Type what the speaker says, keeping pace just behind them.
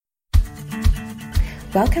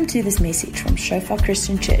Welcome to this message from Shofar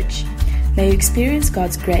Christian Church. May you experience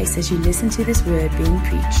God's grace as you listen to this word being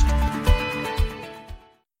preached.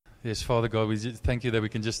 Yes, Father God, we just thank you that we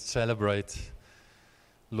can just celebrate,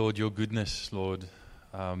 Lord, your goodness, Lord,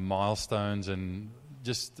 milestones and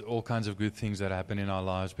just all kinds of good things that happen in our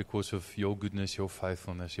lives because of your goodness, your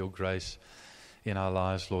faithfulness, your grace in our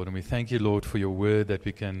lives, Lord. And we thank you, Lord, for your word that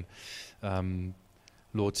we can,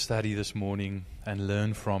 Lord, study this morning and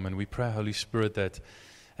learn from. And we pray, Holy Spirit, that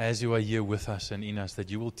as you are here with us and in us, that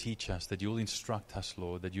you will teach us, that you will instruct us,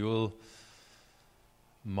 Lord, that you will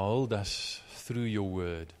mold us through your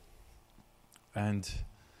word. And,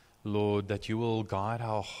 Lord, that you will guide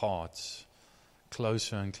our hearts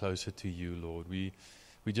closer and closer to you, Lord. We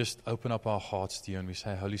just open up our hearts to you and we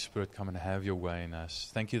say, Holy Spirit, come and have your way in us.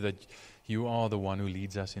 Thank you that you are the one who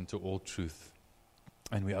leads us into all truth.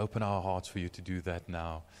 And we open our hearts for you to do that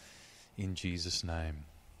now. In Jesus' name.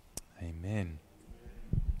 Amen.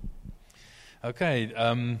 Okay,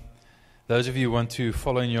 those of you who want to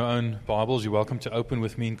follow in your own Bibles, you're welcome to open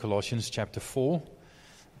with me in Colossians chapter 4.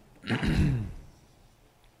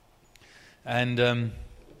 And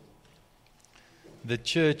the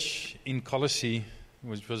church in Colossae,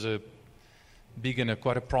 which was a big and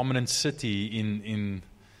quite a prominent city in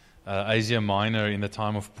Asia Minor in the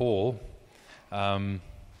time of Paul,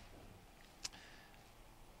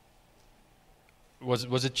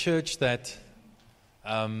 was a church that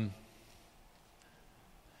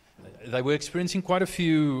they were experiencing quite a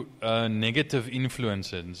few negative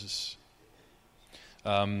influences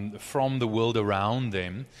from the world around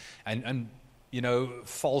them, and you know,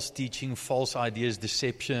 false teaching, false ideas,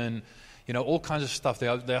 deception, you know, all kinds of stuff.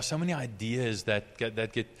 There are so many ideas that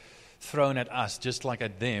get thrown at us, just like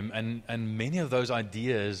at them, and many of those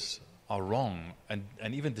ideas are wrong and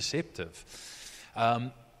even deceptive.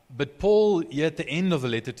 But Paul, here at the end of the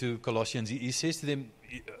letter to Colossians, he says to them,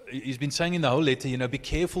 he's been saying in the whole letter, you know, be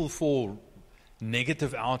careful for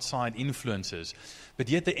negative outside influences. But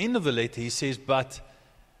yet at the end of the letter, he says, but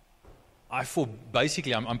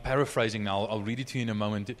basically, I'm paraphrasing now, I'll read it to you in a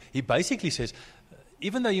moment. He basically says,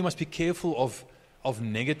 even though you must be careful of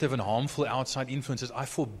negative and harmful outside influences, I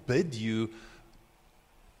forbid you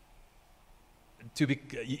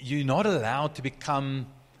you're not allowed to become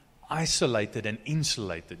isolated and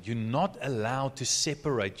insulated. You're not allowed to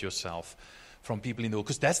separate yourself from people in the world,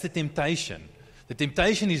 because that's the temptation. The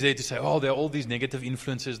temptation is there to say, oh, there are all these negative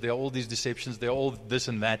influences, there are all these deceptions, there are all this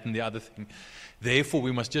and that and the other thing. Therefore,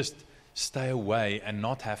 we must just stay away and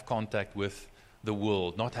not have contact with the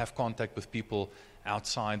world, not have contact with people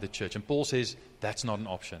outside the church. And Paul says that's not an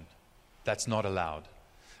option. That's not allowed.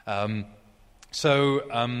 So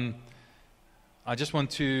I just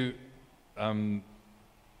want to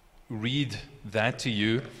read that to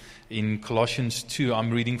you in Colossians 2. I'm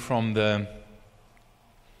reading from the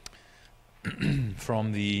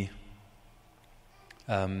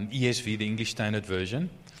ESV, the English Standard Version.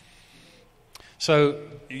 So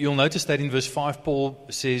you'll notice that in verse 5, Paul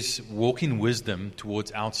says, walk in wisdom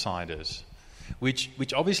towards outsiders,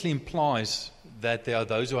 which obviously implies that there are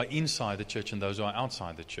those who are inside the church and those who are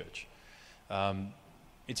outside the church.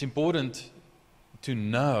 It's important to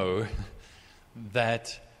know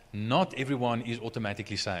that not everyone is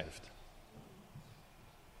automatically saved.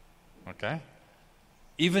 Okay?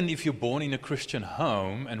 Even if you're born in a Christian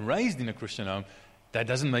home and raised in a Christian home, that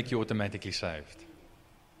doesn't make you automatically saved.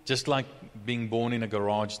 Just like being born in a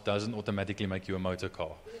garage doesn't automatically make you a motor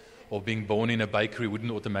car. Or being born in a bakery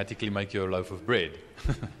wouldn't automatically make you a loaf of bread.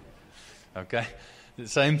 Okay? The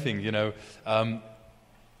same thing, you know.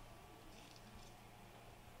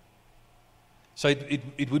 So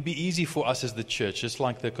it would be easy for us as the church, just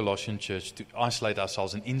like the Colossian church, to isolate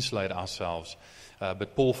ourselves and insulate ourselves.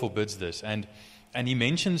 But Paul forbids this. And he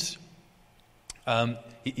mentions,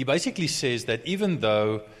 he basically says that even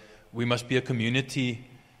though we must be a community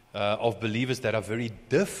of believers that are very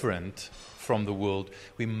different from the world,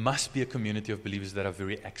 we must be a community of believers that are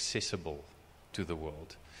very accessible to the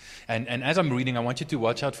world. And as I'm reading, I want you to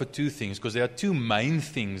watch out for two things, because there are two main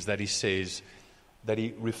things that he says, that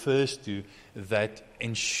he refers to, that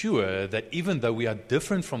ensure that even though we are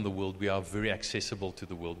different from the world, we are very accessible to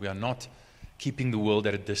the world. We are not keeping the world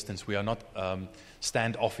at a distance. We are not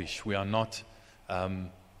standoffish. We are not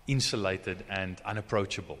insulated and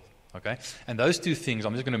unapproachable. Okay? And those two things,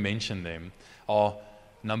 I'm just going to mention them, are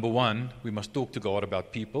number one, we must talk to God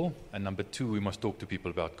about people, and number two, we must talk to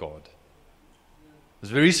people about God.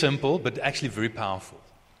 It's very simple, but actually very powerful.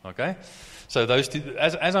 Okay? So those two,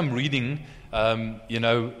 as I'm reading,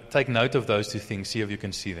 take note of those two things, see if you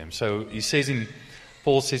can see them. So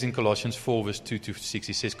Paul says in Colossians 4, verse 2 to 6,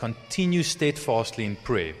 he says, continue steadfastly in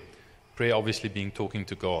prayer, Prayer obviously being talking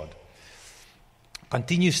to God.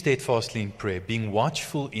 Continue steadfastly in prayer, being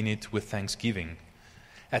watchful in it with thanksgiving.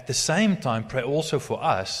 At the same time, pray also for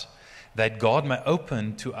us, that God may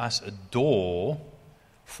open to us a door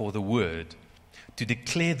for the word, to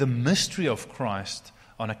declare the mystery of Christ,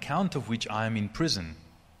 on account of which I am in prison,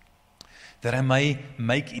 that I may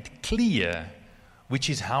make it clear which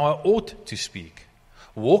is how I ought to speak.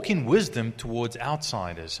 Walk in wisdom towards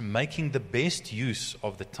outsiders, making the best use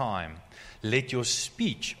of the time. Let your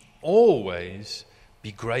speech always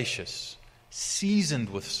be gracious, seasoned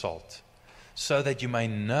with salt, so that you may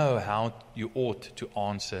know how you ought to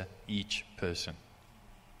answer each person.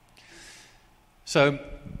 So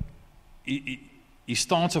he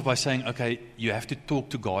starts off by saying, okay, you have to talk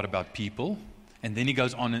to God about people. And then he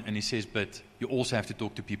goes on and he says, but you also have to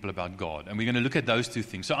talk to people about God. And we're going to look at those two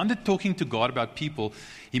things. So under talking to God about people,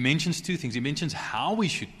 he mentions two things. He mentions how we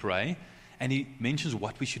should pray, and he mentions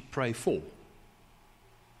what we should pray for.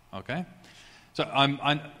 Okay? So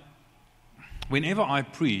whenever I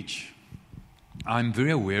preach, I'm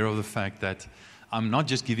very aware of the fact that I'm not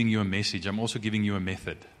just giving you a message, I'm also giving you a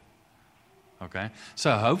method. Okay?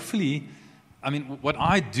 So hopefully, what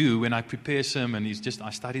I do when I prepare a sermon is just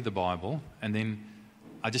I study the Bible, and then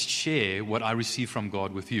I just share what I receive from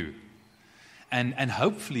God with you. And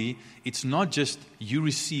hopefully, it's not just you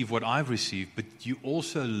receive what I've received, but you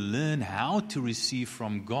also learn how to receive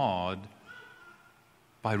from God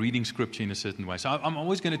by reading Scripture in a certain way. So I'm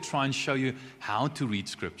always going to try and show you how to read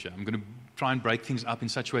Scripture. I'm going to try and break things up in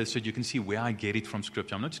such a way so you can see where I get it from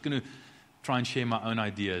Scripture. I'm not just going to try and share my own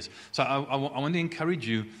ideas. So I want to encourage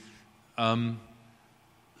you. One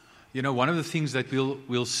of the things that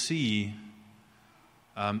we'll see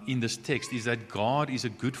in this text is that God is a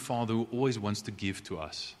good Father who always wants to give to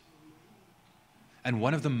us. And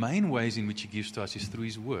one of the main ways in which He gives to us is through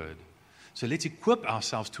His Word. So let's equip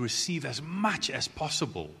ourselves to receive as much as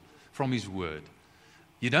possible from His Word.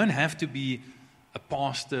 You don't have to be a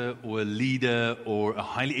pastor or a leader or a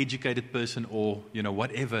highly educated person or,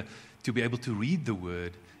 whatever, to be able to read the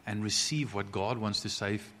Word and receive what God wants to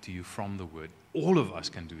say to you from the Word. All of us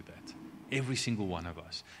can do that. Every single one of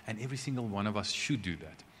us. And every single one of us should do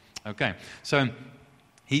that. Okay, so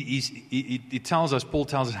he tells us, Paul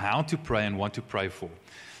tells us how to pray and what to pray for.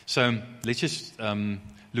 So let's just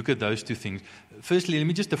look at those two things. Firstly, let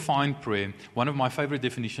me just define prayer. One of my favorite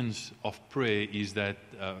definitions of prayer is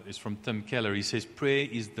from Tim Keller. He says prayer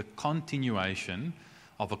is the continuation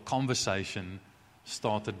of a conversation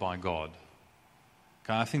started by God.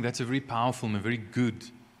 Okay, I think that's a very powerful and a very good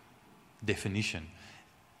definition.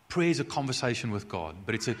 Prayer is a conversation with God,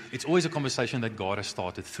 but it's always a conversation that God has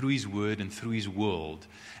started through His Word and through His world.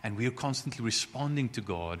 And we are constantly responding to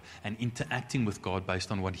God and interacting with God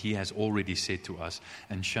based on what He has already said to us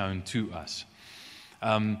and shown to us.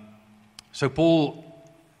 So Paul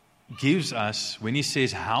gives us, when he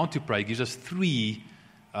says how to pray, gives us three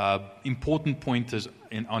important pointers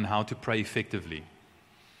on how to pray effectively.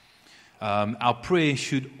 Our prayer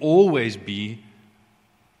should always be,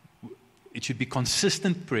 it should be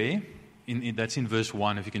consistent prayer. That's in verse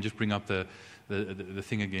 1. If you can just bring up the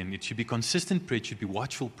thing again. It should be consistent prayer, it should be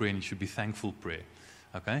watchful prayer, and it should be thankful prayer.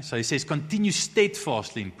 Okay? So he says, continue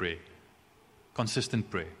steadfastly in prayer. Consistent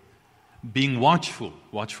prayer. Being watchful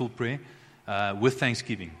prayer, with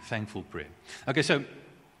thanksgiving, thankful prayer. Okay, so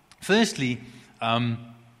firstly,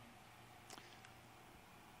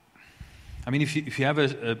 if you have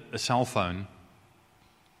a cell phone,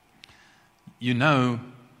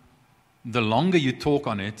 the longer you talk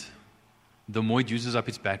on it, the more it uses up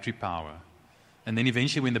its battery power. And then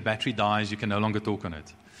eventually when the battery dies, you can no longer talk on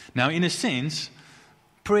it. Now, in a sense,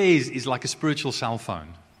 praise is like a spiritual cell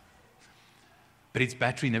phone. But its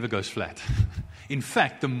battery never goes flat. In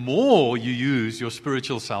fact, the more you use your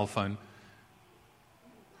spiritual cell phone,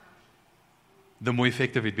 the more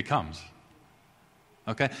effective it becomes.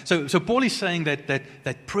 Okay? So Paul is saying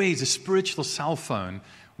that prayer is a spiritual cell phone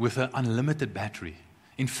with an unlimited battery.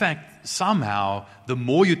 In fact, somehow, the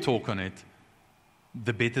more you talk on it,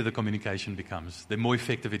 the better the communication becomes, the more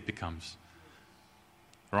effective it becomes.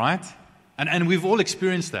 Right? And we've all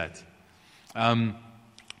experienced that.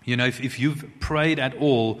 If you've prayed at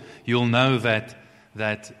all, you'll know that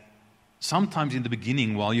sometimes in the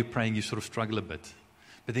beginning, while you're praying, you sort of struggle a bit.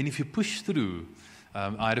 But then if you push through,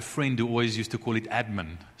 I had a friend who always used to call it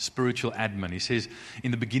admin, spiritual admin. He says,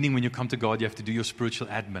 in the beginning when you come to God, you have to do your spiritual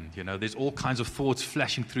admin. There's all kinds of thoughts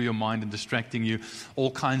flashing through your mind and distracting you,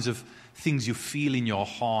 all kinds of things you feel in your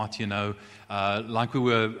heart, like we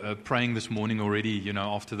were praying this morning already,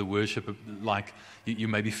 after the worship, like you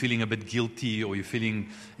may be feeling a bit guilty or you're feeling,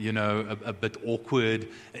 a bit awkward,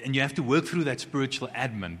 and you have to work through that spiritual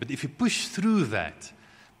admin. But if you push through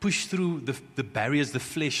the barriers the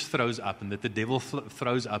flesh throws up and that the devil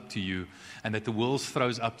throws up to you and that the world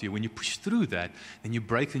throws up to you, when you push through that, then you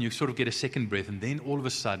break and you sort of get a second breath, and then all of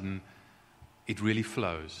a sudden it really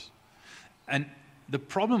flows. And the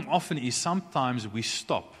problem often is sometimes we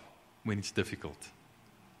stop when it's difficult.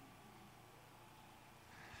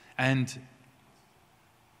 And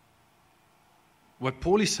what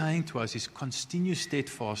Paul is saying to us is continue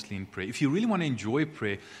steadfastly in prayer. If you really want to enjoy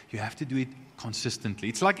prayer, you have to do it consistently.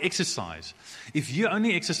 It's like exercise. If you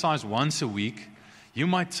only exercise once a week, you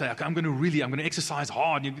might say, okay, I'm going to exercise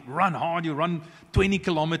hard. You run 20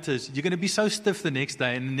 kilometers. You're going to be so stiff the next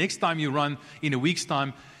day. And the next time you run in a week's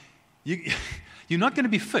time, you're not going to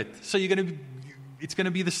be fit. So it's going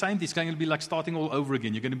to be the same. It's going to be like starting all over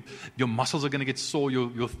again. Your muscles are going to get sore.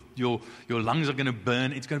 Your lungs are going to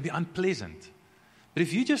burn. It's going to be unpleasant. But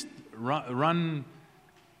if you just run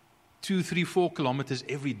 2, 3, 4 kilometers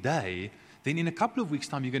every day, then in a couple of weeks'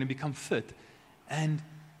 time, you're going to become fit. And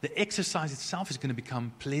the exercise itself is going to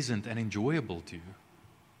become pleasant and enjoyable to you.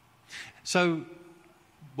 So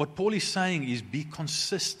what Paul is saying is be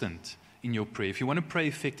consistent in your prayer. If you want to pray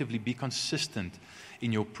effectively, be consistent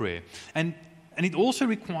in your prayer. And it also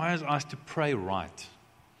requires us to pray right.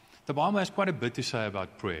 The Bible has quite a bit to say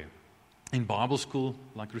about prayer. In Bible school,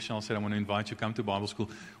 like Rochelle said, I want to invite you to come to Bible school.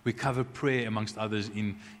 We cover prayer amongst others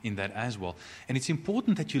in that as well. And it's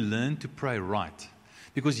important that you learn to pray right.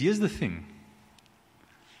 Because here's the thing.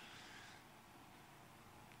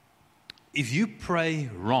 If you pray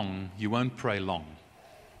wrong, you won't pray long.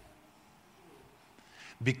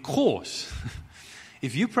 Because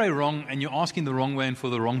if you pray wrong and you're asking the wrong way and for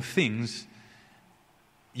the wrong things,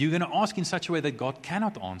 you're going to ask in such a way that God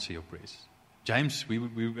cannot answer your prayers. James,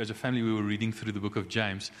 we as a family, we were reading through the book of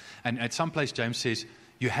James, and at some place James says,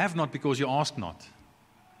 you have not because you ask not.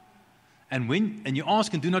 And you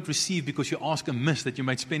ask and do not receive because you ask amiss that you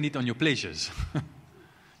might spend it on your pleasures.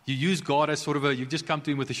 You use God as sort of you just come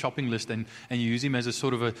to him with a shopping list and you use him as a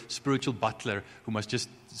sort of a spiritual butler who must just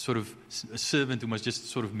sort of, a servant who must just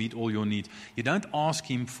sort of meet all your needs. You don't ask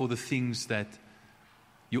him for the things that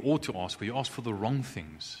you ought to ask for. You ask for the wrong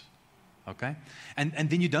things. Okay? And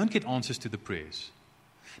then you don't get answers to the prayers.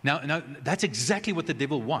 Now, that's exactly what the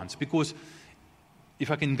devil wants, because if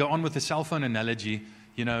I can go on with the cell phone analogy,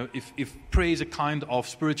 if prayer is a kind of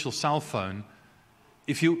spiritual cell phone,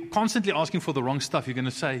 if you're constantly asking for the wrong stuff, you're going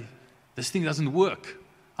to say, this thing doesn't work.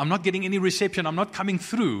 I'm not getting any reception. I'm not coming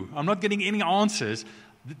through. I'm not getting any answers.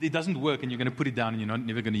 It doesn't work, and you're going to put it down, and you're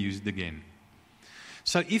never going to use it again.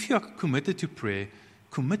 So if you're committed to prayer,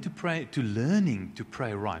 commit to learning to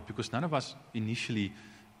pray right, because none of us initially,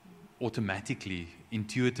 automatically,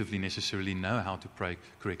 intuitively necessarily know how to pray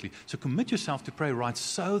correctly. So commit yourself to pray right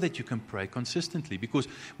so that you can pray consistently, because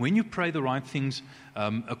when you pray the right things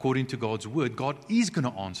according to God's word, God is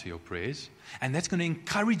going to answer your prayers, and that's going to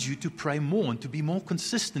encourage you to pray more and to be more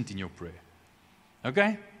consistent in your prayer.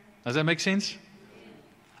 Okay? Does that make sense?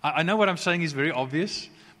 I know what I'm saying is very obvious,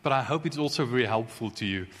 but I hope it's also very helpful to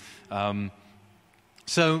you.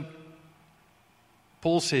 So,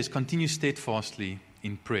 Paul says, continue steadfastly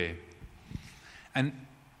in prayer. And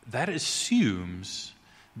that assumes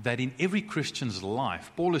that in every Christian's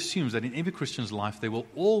life, Paul assumes that in every Christian's life, there will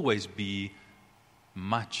always be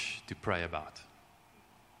much to pray about.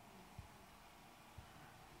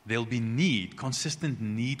 There'll be consistent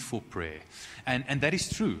need for prayer. And that is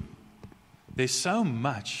true. There's so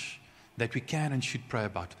much that we can and should pray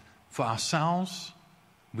about. For ourselves,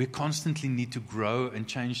 we constantly need to grow and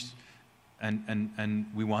change, and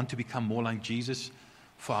we want to become more like Jesus.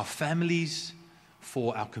 For our families,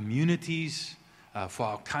 for our communities, for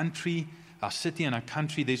our country, our city and our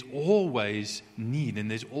country, there's always need, and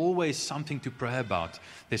there's always something to pray about.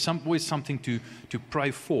 There's always something to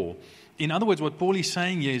pray for. In other words, what Paul is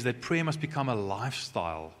saying here is that prayer must become a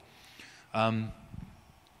lifestyle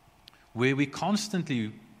where we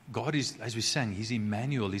constantly, God is, as we sang, He's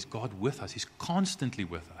Emmanuel, He's God with us, He's constantly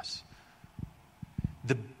with us.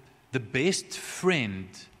 The best friend,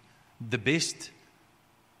 the best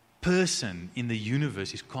person in the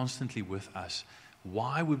universe is constantly with us.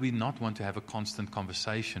 Why would we not want to have a constant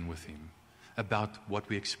conversation with Him about what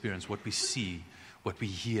we experience, what we see, what we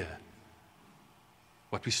hear,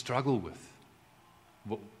 what we struggle with,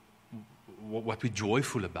 what we're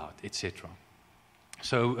joyful about, etc.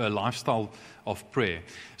 So a lifestyle of prayer.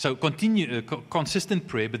 So consistent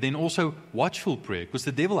prayer, but then also watchful prayer, because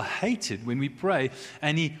the devil hates it when we pray,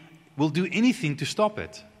 and he will do anything to stop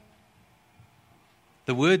it.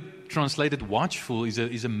 The word translated watchful is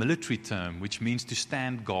a military term, which means to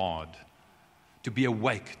stand guard, to be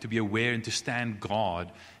awake, to be aware, and to stand guard,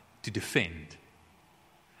 to defend.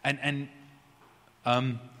 And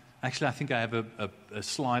actually, I think I have a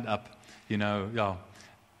slide up.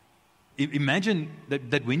 Imagine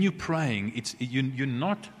that when you're praying, you're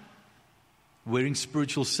not wearing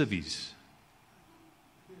spiritual civvies.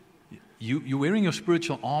 You're wearing your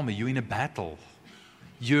spiritual armor. You're in a battle.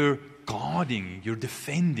 You're guarding. You're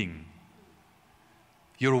defending.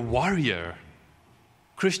 You're a warrior.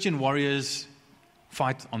 Christian warriors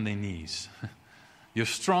fight on their knees. You're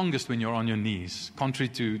strongest when you're on your knees, contrary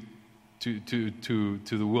to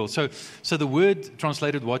the world. So the word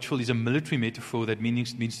translated watchful is a military metaphor that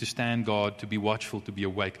means to stand guard, to be watchful, to be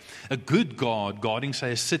awake. A good guard, guarding,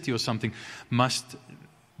 say, a city or something, must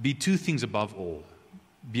be two things above all.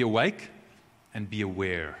 Be awake and be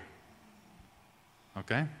aware.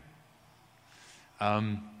 Okay?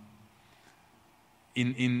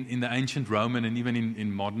 In the ancient Roman and even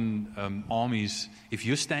in modern armies, if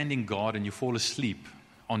you're standing guard and you fall asleep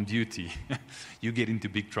on duty, you get into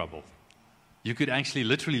big trouble. You could actually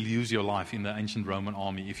literally lose your life in the ancient Roman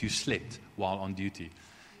army if you slept while on duty,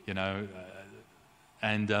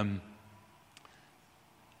 and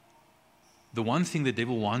the one thing the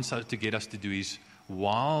devil wants us to get us to do is,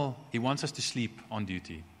 while he wants us to sleep on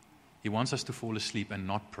duty, he wants us to fall asleep and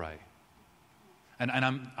not pray. And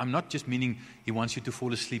I'm not just meaning he wants you to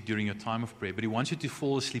fall asleep during your time of prayer, but he wants you to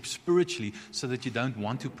fall asleep spiritually so that you don't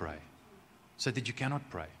want to pray, so that you cannot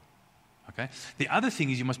pray. Okay? The other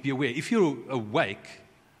thing is you must be aware. If you're awake,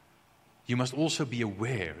 you must also be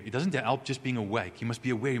aware. It doesn't help just being awake. You must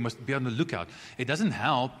be aware. You must be on the lookout. It doesn't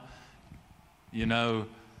help, you're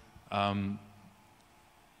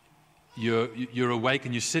awake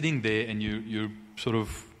and you're sitting there and you're sort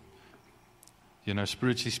of,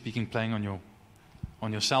 spiritually speaking, playing on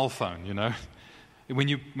your cell phone. When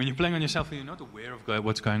you're playing on your cell phone, you're not aware of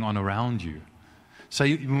what's going on around you. So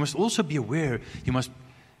you must also be aware. You must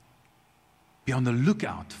be on the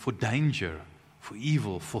lookout for danger, for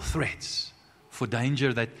evil, for threats, for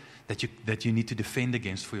danger that you need to defend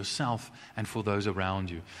against for yourself and for those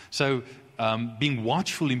around you. So being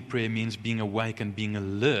watchful in prayer means being awake and being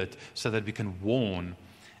alert so that we can warn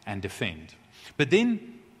and defend. But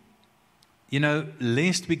then,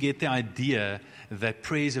 lest we get the idea that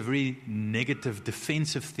prayer is a very negative,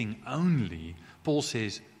 defensive thing only, Paul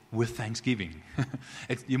says, with thanksgiving.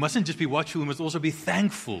 You mustn't just be watchful, you must also be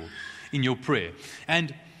thankful in your prayer.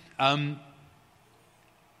 And on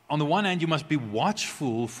the one hand, you must be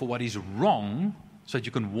watchful for what is wrong so that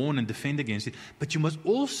you can warn and defend against it, but you must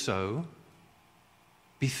also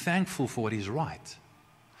be thankful for what is right.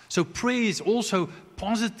 So prayer is also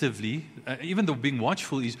positively, even though being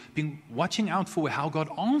watchful, is watching out for how God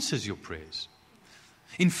answers your prayers.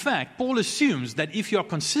 In fact, Paul assumes that if you are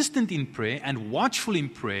consistent in prayer and watchful in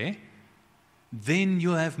prayer, then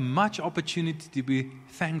you'll have much opportunity to be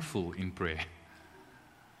thankful in prayer.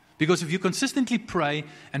 Because if you consistently pray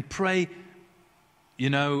and pray,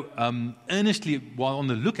 earnestly while on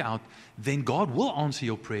the lookout, then God will answer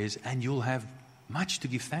your prayers and you'll have much to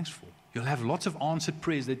give thanks for. You'll have lots of answered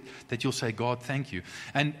prayers that you'll say, God, thank you.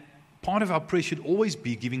 And part of our prayer should always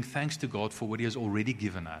be giving thanks to God for what He has already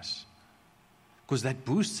given us. Because that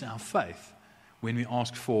boosts our faith when we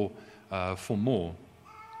ask for more.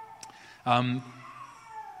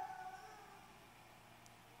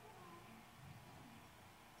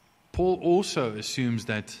 Paul also assumes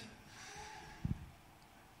that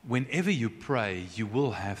whenever you pray, you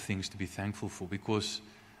will have things to be thankful for, because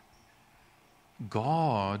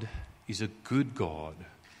God is a good God,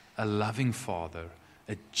 a loving Father,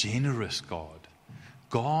 a generous God.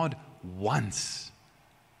 God wants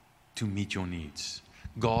to meet your needs.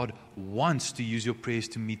 God wants to use your prayers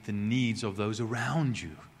to meet the needs of those around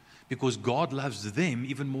you, because God loves them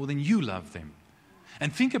even more than you love them.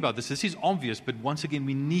 And think about this. This is obvious, but once again,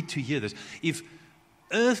 we need to hear this. If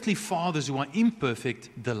earthly fathers who are imperfect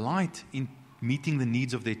delight in meeting the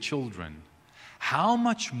needs of their children, how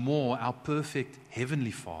much more our perfect Heavenly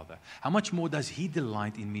Father, how much more does He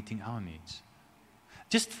delight in meeting our needs?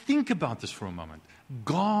 Just think about this for a moment.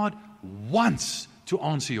 God wants to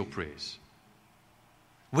answer your prayers.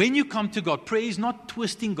 When you come to God, prayer is not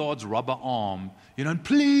twisting God's rubber arm, and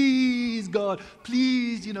please, God,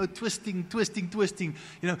 please, twisting,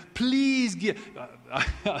 please give.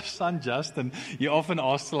 Our son Justin, he often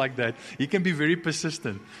asks like that. He can be very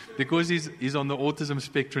persistent because he's on the autism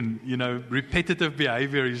spectrum. Repetitive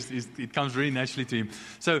behavior it comes very naturally to him.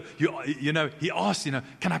 So he asks,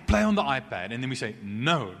 can I play on the iPad? And then we say,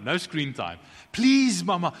 no screen time. Please,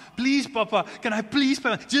 Mama, please, Papa, can I please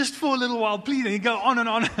play just for a little while, please? And you go on and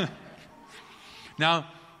on. Now,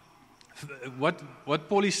 what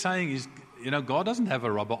Paul is saying is, God doesn't have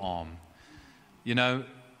a rubber arm.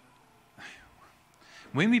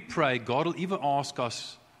 When we pray, God will either ask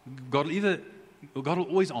us, God will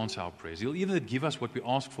always answer our prayers. He'll either give us what we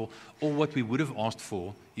ask for or what we would have asked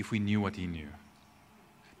for if we knew what He knew.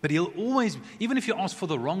 But He'll always, even if you ask for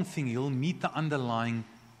the wrong thing, He'll meet the underlying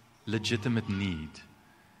legitimate need.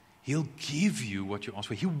 He'll give you what you ask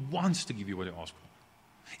for. He wants to give you what you ask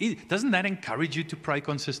for. Doesn't that encourage you to pray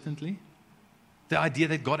consistently? The idea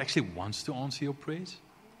that God actually wants to answer your prayers?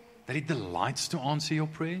 That He delights to answer your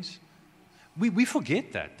prayers? We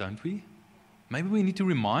forget that, don't we? Maybe we need to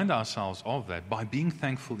remind ourselves of that by being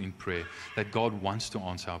thankful in prayer that God wants to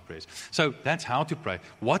answer our prayers. So that's how to pray.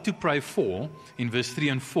 What to pray for in verse 3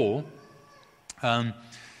 and 4.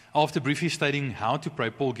 After briefly stating how to pray,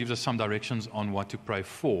 Paul gives us some directions on what to pray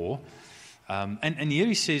for. And here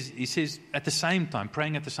he says at the same time,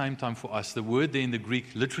 praying at the same time for us. The word there in the Greek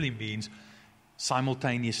literally means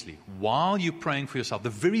simultaneously. While you're praying for yourself, the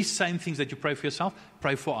very same things that you pray for yourself,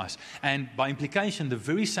 pray for us. And by implication, the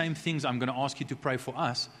very same things I'm going to ask you to pray for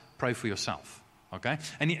us, pray for yourself. Okay?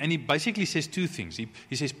 And he basically says two things.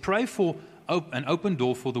 He says pray for an open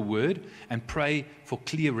door for the word and pray for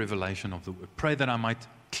clear revelation of the word. Pray that I might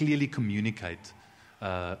clearly communicate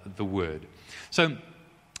the word. So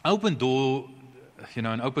open door,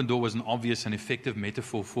 an open door was an obvious and effective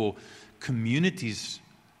metaphor for communities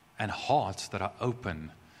and hearts that are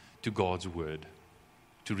open to God's word,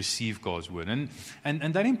 to receive God's word.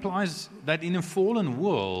 And that implies that in a fallen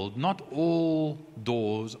world, not all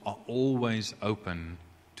doors are always open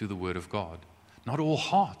to the word of God. Not all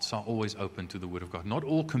hearts are always open to the word of God. Not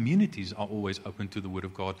all communities are always open to the word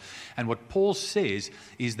of God. And what Paul says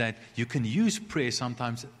is that you can use prayer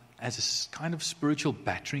sometimes as a kind of spiritual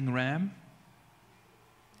battering ram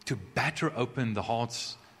to batter open the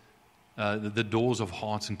hearts, the doors of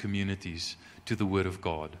hearts and communities to the Word of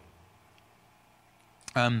God.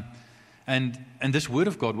 And this Word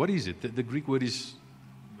of God, what is it? The Greek word is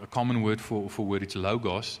a common word for word. It's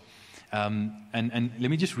logos. And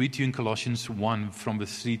let me just read to you in Colossians 1 from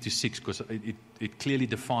verse 3 to 6 because it clearly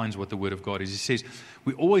defines what the Word of God is. It says,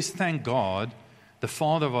 we always thank God, the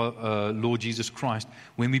Father of our Lord Jesus Christ,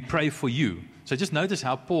 when we pray for you. So just notice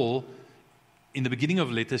how Paul, in the beginning of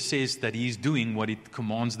the letter, says that he's doing what it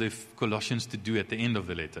commands the Colossians to do at the end of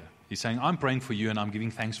the letter. He's saying, I'm praying for you and I'm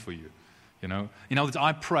giving thanks for you. In other words,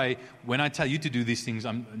 I pray, when I tell you to do these things,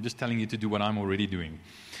 I'm just telling you to do what I'm already doing.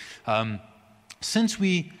 Since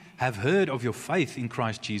we have heard of your faith in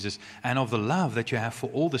Christ Jesus and of the love that you have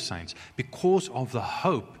for all the saints, because of the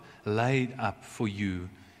hope laid up for you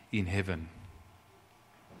in heaven.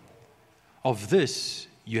 Of this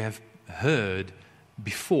you have heard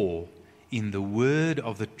before in the word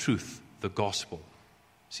of the truth, the gospel.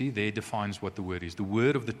 See, there defines what the word is. The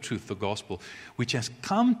word of the truth, the gospel, which has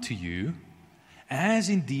come to you, as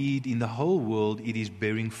indeed in the whole world it is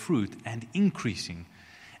bearing fruit and increasing,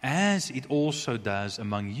 as it also does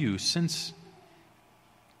among you, since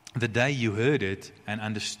the day you heard it and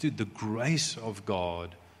understood the grace of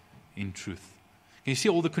God in truth. Can you see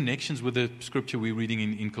all the connections with the scripture we're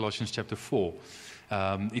reading in Colossians chapter 4?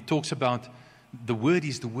 It talks about the word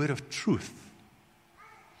is the word of truth.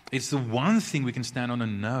 It's the one thing we can stand on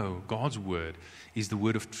and know. God's word is the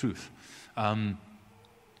word of truth. And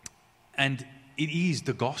it is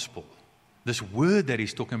the gospel. This word that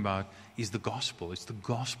he's talking about is the gospel. It's the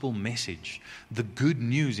gospel message. The good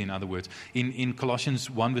news, in other words. In Colossians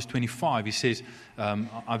 1 verse 25, he says,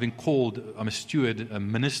 I've been called, I'm a steward, a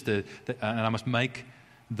minister, and I must make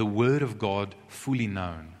the word of God fully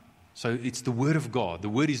known. So it's the word of God. The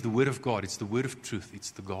word is the word of God. It's the word of truth. It's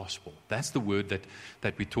the gospel. That's the word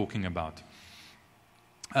that we're talking about.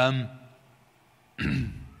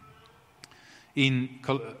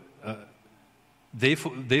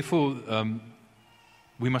 Therefore,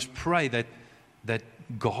 we must pray that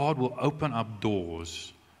God will open up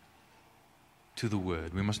doors to the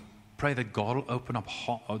word. We must pray that God will open up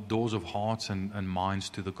doors of hearts and minds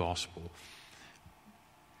to the gospel.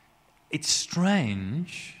 It's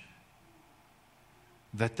strange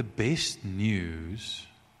that the best news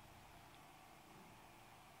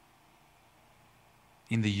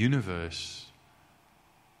in the universe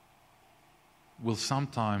will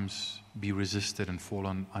sometimes be resisted and fall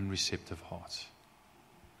on unreceptive hearts.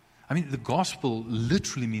 I mean, the gospel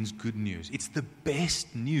literally means good news. It's the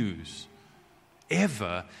best news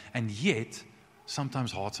ever, and yet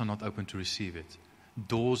sometimes hearts are not open to receive it.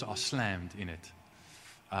 Doors are slammed in it.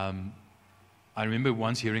 I remember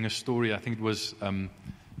once hearing a story, I think it was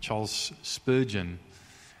Charles Spurgeon,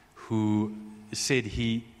 who said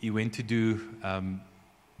he went to do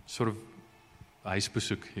sort of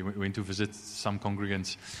huisbesoek. He went to visit some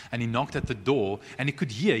congregants, and he knocked at the door, and he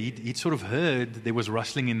could hear, he'd sort of heard there was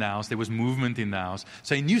rustling in the house, there was movement in the house,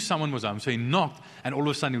 so he knew someone was home, so he knocked, and all of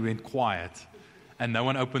a sudden he went quiet, and no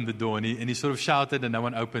one opened the door, and he sort of shouted, and no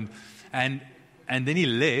one opened, and then he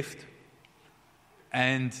left,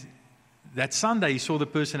 and that Sunday he saw the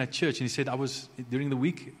person at church, and he said, during the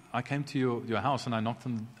week, I came to your house, and I knocked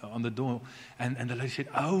on the door, and the lady said,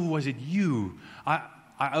 oh, was it you?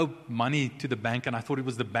 I owed money to the bank, and I thought it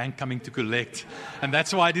was the bank coming to collect. And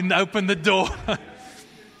that's why I didn't open the door.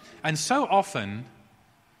 And so often,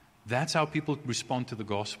 that's how people respond to the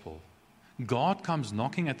gospel. God comes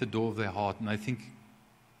knocking at the door of their heart, and they think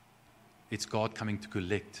it's God coming to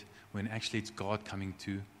collect, when actually it's God coming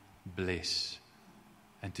to bless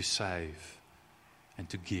and to save and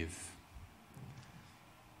to give.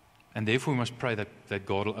 And therefore, we must pray that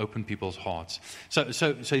God will open people's hearts.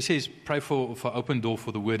 So he says, pray for open door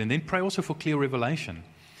for the word, and then pray also for clear revelation.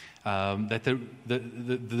 That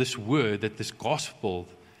this word, that this gospel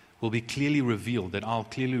will be clearly revealed, that I'll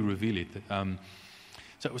clearly reveal it.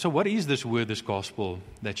 So what is this word, this gospel,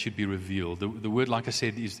 that should be revealed? The word, like I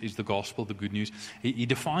said, is the gospel, the good news. He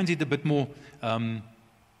defines it a bit more, in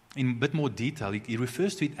a bit more detail. He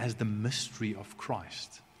refers to it as the mystery of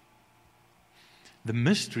Christ. The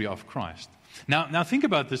mystery of Christ. Now think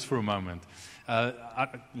about this for a moment.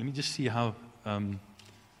 Let me just see how the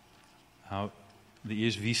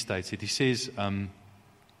ESV states it. It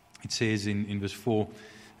says in verse 4,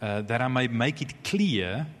 that I may make it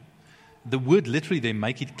clear. The word literally there,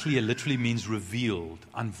 make it clear, literally means revealed,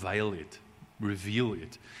 unveil it, reveal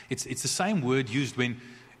it. It's the same word used when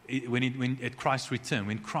at Christ's return,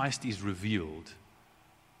 when Christ is revealed.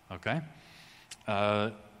 Okay?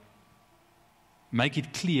 Make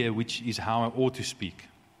it clear, which is how I ought to speak.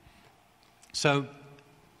 So,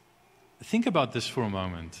 think about this for a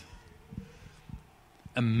moment.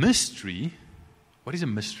 A mystery, what is a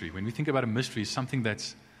mystery? When we think about a mystery, it's something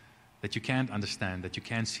that you can't understand, that you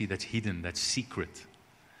can't see, that's hidden, that's secret.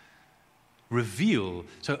 Reveal.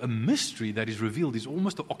 So a mystery that is revealed is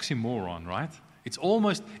almost an oxymoron, right? It's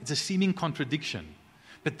a seeming contradiction.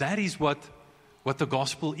 But that is what the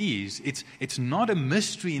gospel is. It's not a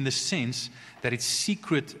mystery in the sense that it's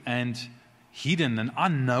secret and hidden and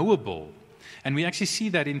unknowable. And we actually see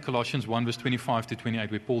that in Colossians 1, verse 25 to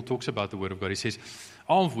 28, where Paul talks about the Word of God. He says,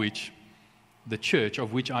 of which the church,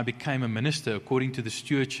 of which I became a minister according to the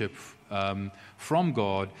stewardship from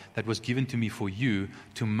God that was given to me for you,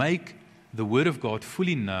 to make the Word of God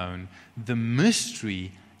fully known, the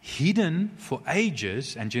mystery hidden for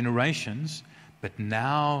ages and generations, but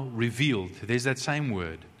now revealed. There's that same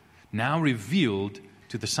word. Now revealed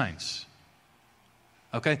to the saints.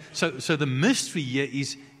 Okay, so the mystery here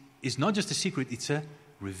is not just a secret, it's a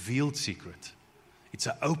revealed secret. It's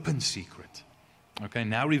an open secret. Okay,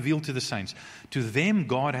 now revealed to the saints. To them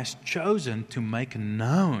God has chosen to make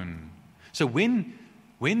known. So when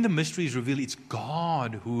the mystery is revealed, it's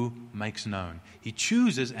God who makes known. He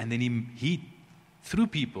chooses, and then he through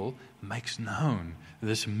people makes known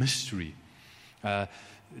this mystery.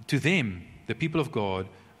 To them, the people of God,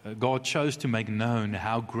 God chose to make known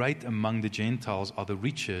how great among the Gentiles are the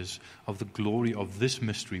riches of the glory of this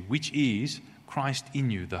mystery, which is Christ in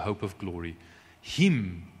you, the hope of glory.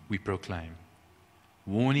 Him we proclaim,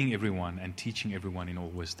 warning everyone and teaching everyone in all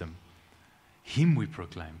wisdom. Him we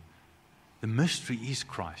proclaim. The mystery is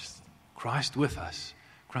Christ. Christ with us.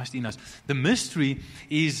 Christ in us. The mystery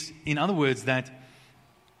is, in other words, that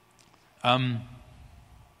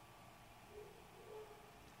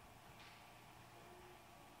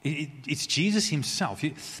it's Jesus himself.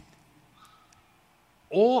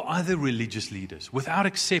 All other religious leaders, without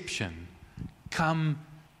exception, come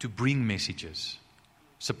to bring messages,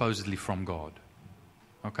 supposedly from God.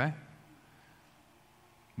 Okay?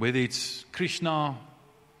 Whether it's Krishna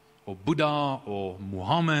or Buddha or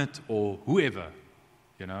Muhammad or whoever,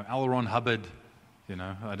 L. Ron Hubbard,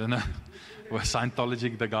 I don't know, or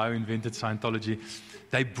Scientology, the guy who invented Scientology,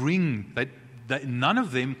 none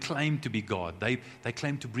of them claim to be God. They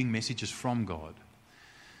claim to bring messages from God.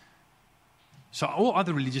 So all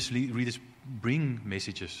other religious leaders bring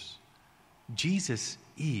messages. Jesus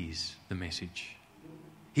is the message.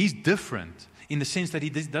 He's different in the sense that he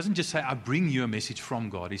doesn't just say, I bring you a message from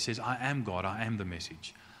God. He says, I am God, I am the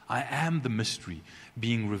message. I am the mystery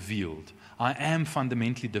being revealed. I am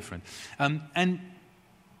fundamentally different. And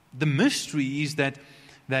the mystery is that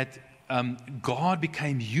God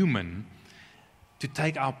became human to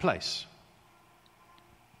take our place.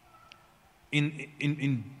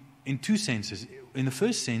 In two senses. In the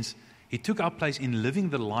first sense, He took our place in living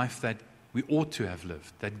the life that we ought to have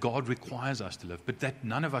lived, that God requires us to live, but that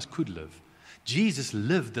none of us could live. Jesus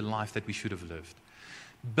lived the life that we should have lived.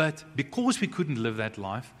 But because we couldn't live that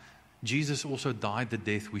life, Jesus also died the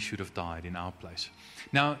death we should have died in our place.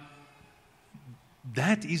 Now,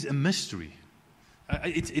 that is a mystery.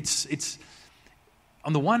 It's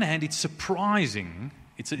on the one hand, it's surprising.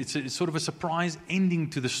 It's sort of a surprise ending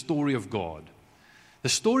to the story of God. The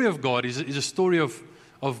story of God is a story of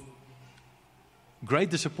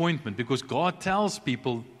great disappointment, because God tells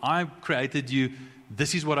people, I created you,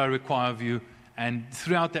 this is what I require of you, and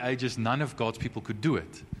throughout the ages, none of God's people could do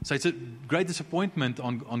it. So it's a great disappointment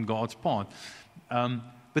on God's part.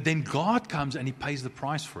 But then God comes and He pays the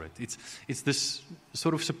price for it. It's this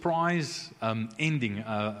sort of surprise ending.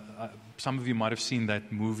 Some of you might have seen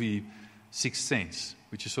that movie Sixth Sense,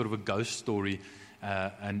 which is sort of a ghost story.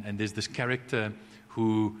 And there's this character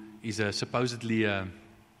who is supposedly a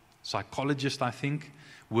psychologist, I think,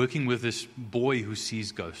 working with this boy who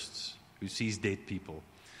sees ghosts, who sees dead people.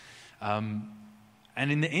 And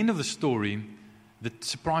in the end of the story, the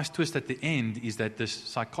surprise twist at the end is that this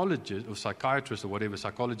psychologist or psychiatrist or whatever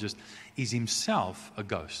psychologist is himself a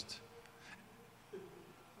ghost.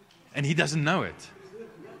 And he doesn't know it.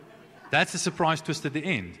 That's the surprise twist at the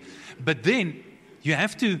end. But then you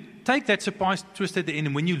have to take that surprise twist at the end,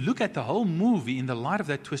 and when you look at the whole movie in the light of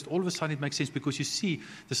that twist, all of a sudden it makes sense, because you see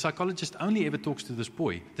the psychologist only ever talks to this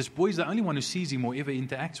boy. This boy is the only one who sees him or ever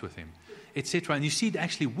interacts with him, etc. And you see it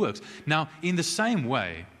actually works. Now, in the same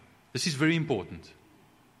way, this is very important.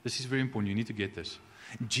 This is very important. You need to get this.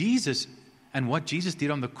 Jesus, and what Jesus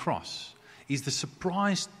did on the cross, is the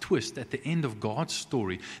surprise twist at the end of God's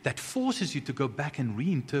story that forces you to go back and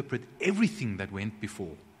reinterpret everything that went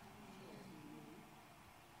before.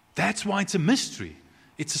 That's why it's a mystery.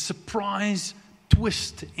 It's a surprise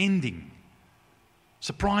twist ending.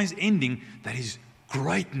 Surprise ending that is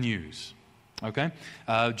great news. Okay?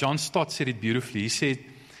 John Stott said it beautifully. He said,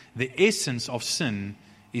 the essence of sin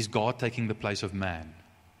is God taking the place of man.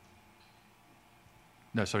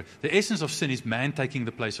 No, sorry. The essence of sin is man taking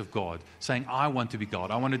the place of God, saying, I want to be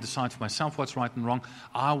God. I want to decide for myself what's right and wrong.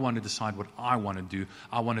 I want to decide what I want to do.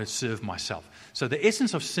 I want to serve myself. So the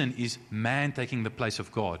essence of sin is man taking the place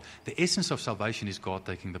of God. The essence of salvation is God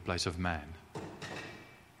taking the place of man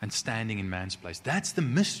and standing in man's place. That's the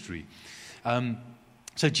mystery.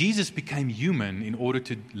 So Jesus became human in order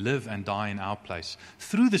to live and die in our place.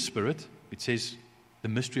 Through the Spirit, it says the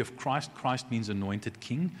mystery of Christ. Christ means anointed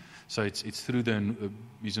king. So it's through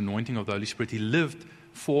His anointing of the Holy Spirit. He lived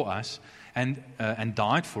for us and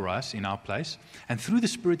died for us in our place. And through the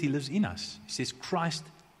Spirit, He lives in us. He says, Christ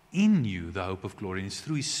in you, the hope of glory. And it's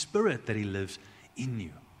through His Spirit that He lives in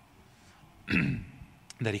you.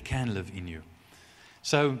 That He can live in you.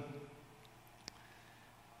 So,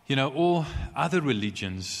 all other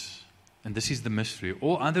religions, and this is the mystery,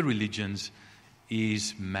 all other religions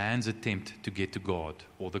is man's attempt to get to God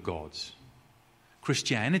or the gods.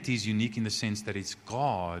 Christianity is unique in the sense that it's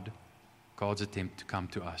God's attempt to come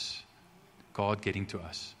to us. God getting to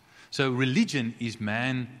us. So religion is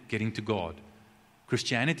man getting to God.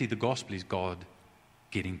 Christianity, the gospel, is God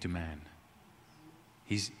getting to man.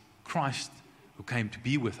 He's Christ who came to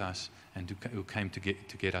be with us and who came to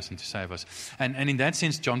get us and to save us. And in that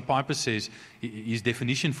sense, John Piper says his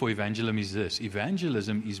definition for evangelism is this.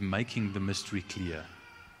 Evangelism is making the mystery clear.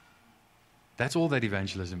 That's all that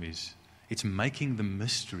evangelism is. It's making the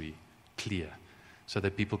mystery clear so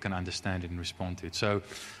that people can understand it and respond to it. So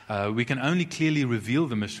we can only clearly reveal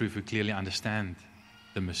the mystery if we clearly understand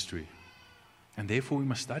the mystery. And therefore we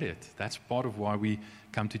must study it. That's part of why we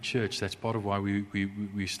come to church. That's part of why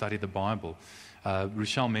we study the Bible.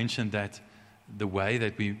 Rochelle mentioned that the way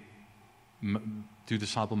that we do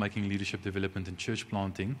disciple-making, leadership development, and church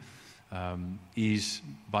planting is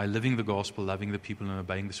by living the gospel, loving the people, and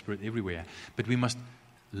obeying the Spirit everywhere. But we must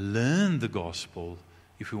learn the gospel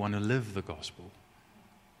if we want to live the gospel.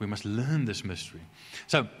 We must learn this mystery.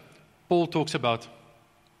 So, Paul talks about,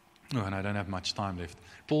 and I don't have much time left.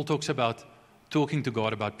 Paul talks about talking to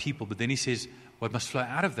God about people, but then he says what must flow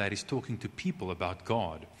out of that is talking to people about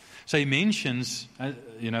God. So he mentions,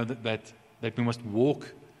 that we must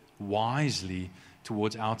walk wisely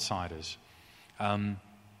towards outsiders.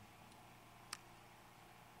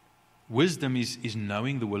 wisdom is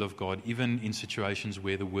knowing the will of God, even in situations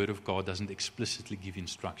where the Word of God doesn't explicitly give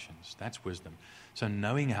instructions. That's wisdom. So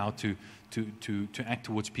knowing how to act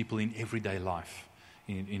towards people in everyday life,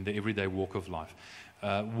 in the everyday walk of life.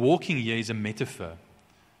 Walking here is a metaphor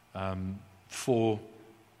for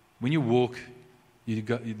when you walk,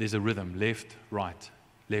 there's a rhythm, left, right.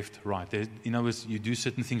 In other words, you do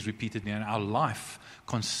certain things repeatedly, and our life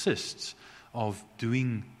consists of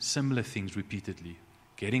doing similar things repeatedly.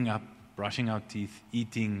 Getting up, brushing our teeth,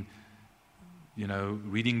 eating,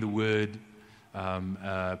 reading the Word,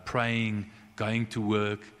 praying, going to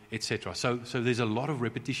work, etc. So there's a lot of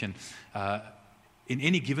repetition. In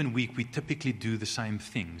any given week, we typically do the same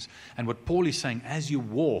things. And what Paul is saying, as you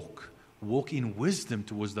walk in wisdom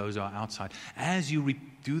towards those who are outside. As you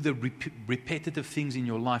do the repetitive things in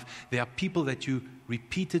your life, there are people that you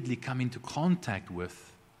repeatedly come into contact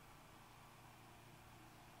with,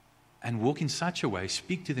 and walk in such a way,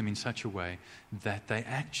 speak to them in such a way that they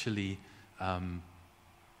actually,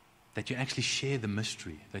 that you actually share the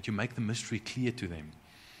mystery, that you make the mystery clear to them.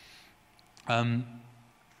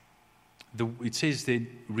 It says that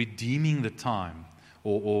redeeming the time,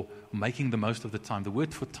 or making the most of the time. The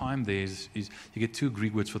word for time there is you get two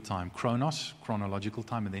Greek words for time: chronos, chronological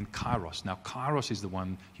time, and then kairos. Now, kairos is the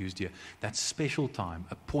one used here. That's special time,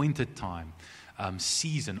 appointed time,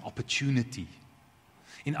 season, opportunity.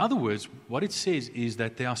 In other words, what it says is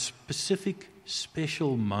that there are specific,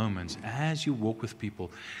 special moments as you walk with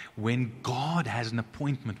people when God has an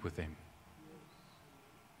appointment with them.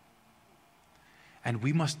 And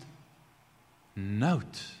we must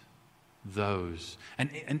note those.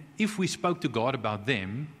 And if we spoke to God about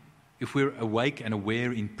them, if we're awake and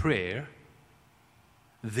aware in prayer,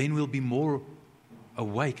 then we'll be more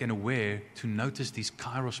awake and aware to notice these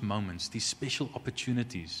kairos moments, these special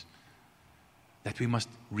opportunities that we must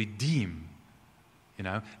redeem.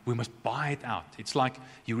 We must buy it out. It's like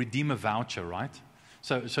you redeem a voucher, right?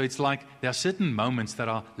 So it's like there are certain moments that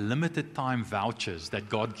are limited time vouchers that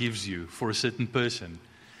God gives you for a certain person.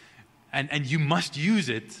 And you must use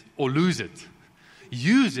it or lose it.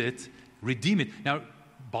 Use it, redeem it. Now,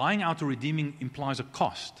 buying out or redeeming implies a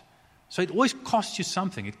cost. So it always costs you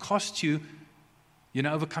something. It costs you,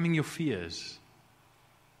 overcoming your fears.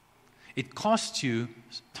 It costs you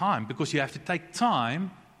time because you have to take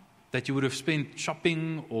time that you would have spent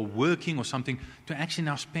shopping or working or something to actually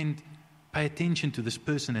now pay attention to this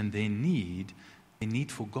person and their need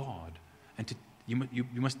for God. And you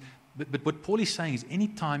must. But what Paul is saying is any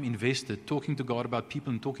time invested talking to God about people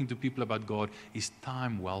and talking to people about God is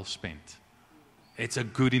time well spent. It's a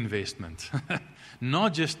good investment.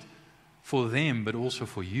 Not just for them, but also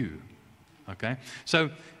for you. Okay?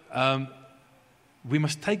 So we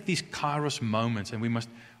must take these kairos moments and we must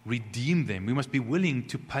redeem them. We must be willing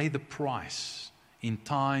to pay the price in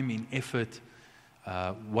time, in effort,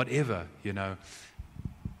 whatever,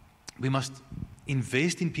 We must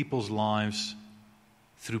invest in people's lives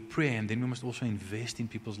through prayer, and then we must also invest in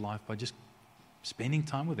people's life by just spending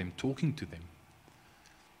time with them, talking to them.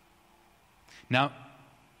 Now,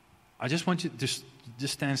 I just want you to just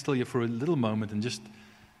stand still here for a little moment and just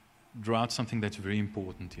draw out something that's very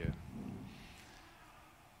important here.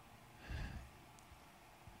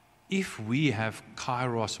 If we have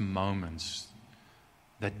kairos moments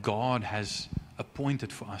that God has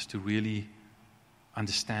appointed for us to really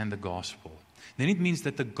understand the gospel, then it means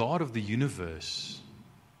that the God of the universe,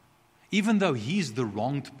 even though He's the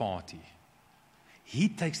wronged party, He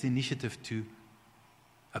takes the initiative to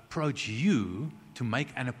approach you, to make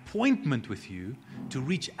an appointment with you, to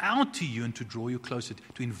reach out to you and to draw you closer,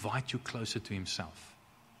 to invite you closer to Himself.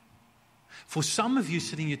 For some of you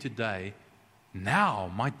sitting here today,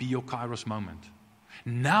 now might be your kairos moment.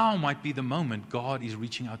 Now might be the moment God is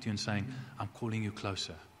reaching out to you and saying, I'm calling you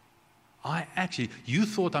closer. You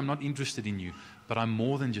thought I'm not interested in you, but I'm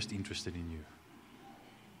more than just interested in you.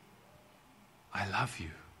 I love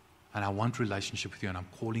you, and I want relationship with you, and I'm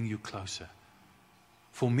calling you closer.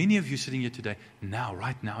 For many of you sitting here today,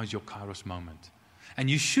 right now is your kairos moment. And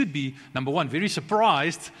you should be, number one, very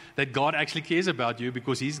surprised that God actually cares about you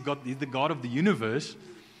because He's the God of the universe,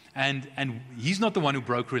 and He's not the one who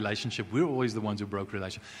broke relationship. We're always the ones who broke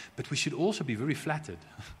relationship. But we should also be very flattered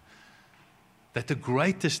that the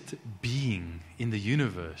greatest being in the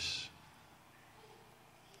universe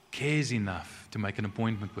cares enough to make an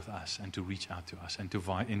appointment with us and to reach out to us and to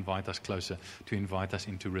invite us closer, to invite us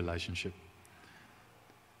into relationship.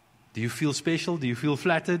 Do you feel special? Do you feel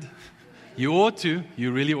flattered? You ought to.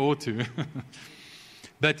 You really ought to.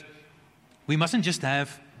 But we mustn't just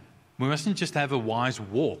have a wise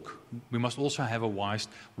walk. We must also have a wise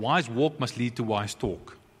walk must lead to wise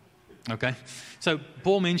talk. Okay? So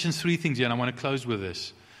Paul mentions three things here, and I want to close with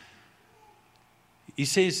this. He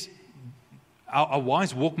says, our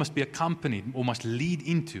wise walk must be accompanied or must lead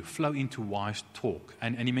into, flow into wise talk.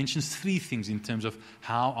 And he mentions three things in terms of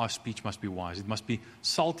how our speech must be wise. It must be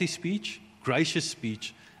salty speech, gracious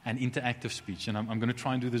speech, and interactive speech. And I'm going to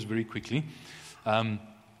try and do this very quickly. Let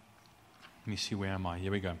me see, where am I?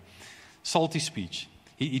 Here we go. Salty speech.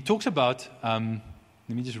 He talks about, let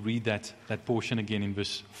me just read that portion again in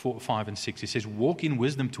verse 4, 5, and 6. He says, walk in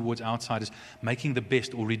wisdom towards outsiders, making the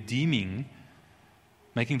best or redeeming,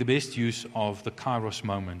 making the best use of the kairos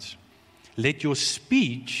moments. Let your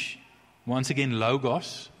speech, once again,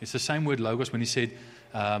 logos, it's the same word logos when he said,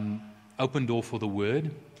 open door for the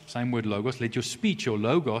word, same word logos. Let your speech, your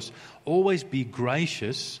logos, always be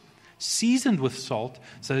gracious, seasoned with salt,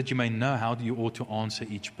 so that you may know how you ought to answer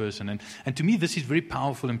each person. And to me, this is very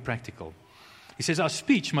powerful and practical. He says our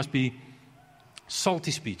speech must be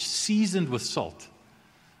salty speech, seasoned with salt.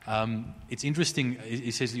 It's interesting,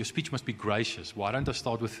 he says your speech must be gracious. Why don't I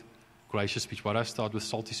start with gracious speech? Why do I start with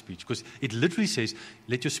salty speech? Because it literally says,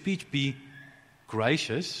 let your speech be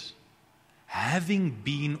gracious, having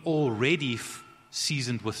been already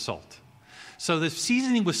seasoned with salt. So the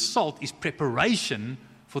seasoning with salt is preparation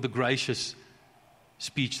for the gracious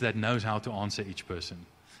speech that knows how to answer each person.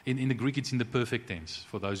 In the Greek, it's in the perfect tense,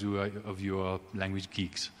 for those of you who are language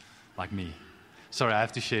geeks like me. Sorry, I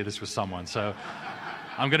have to share this with someone, so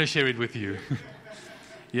I'm going to share it with you.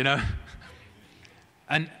 You know?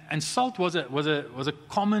 And salt was a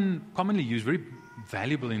commonly used, very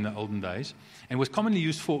valuable in the olden days, and was commonly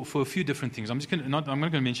used for a few different things. I'm not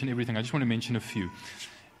going to mention everything. I just want to mention a few.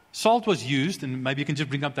 Salt was used, and maybe you can just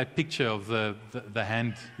bring up that picture of the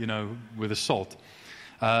hand, you know, with the salt.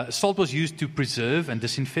 Salt was used to preserve and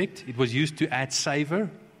disinfect. It was used to add savor,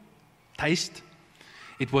 taste.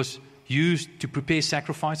 It was used to prepare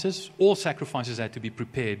sacrifices. All sacrifices had to be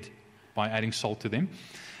prepared by adding salt to them.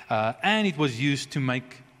 And it was used to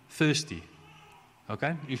make thirsty.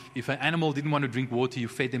 Okay? If an animal didn't want to drink water, you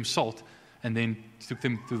fed them salt and then took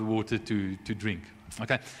them to the water to drink.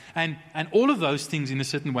 Okay? And all of those things in a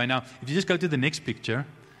certain way. Now, if you just go to the next picture,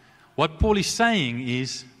 what Paul is saying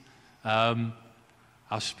is our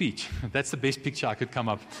speech. That's the best picture I could come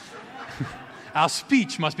up. Our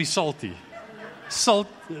speech must be salty.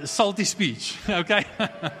 Salty speech. Okay?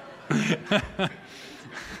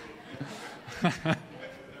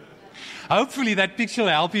 Hopefully that picture will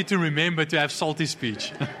help you to remember to have salty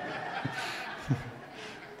speech.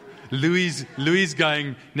 Louis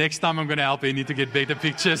going, next time I'm going to help Annie to get better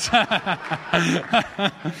pictures.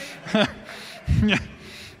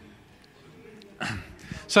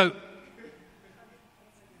 So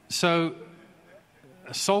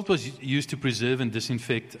salt was used to preserve and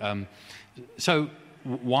disinfect. So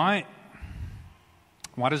why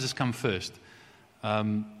does this come first?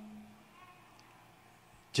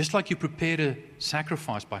 Just like you prepared a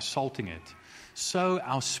sacrifice by salting it, so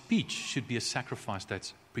our speech should be a sacrifice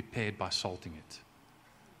that's prepared by salting it.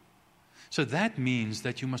 So that means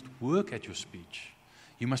that you must work at your speech.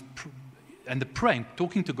 You must, and the praying,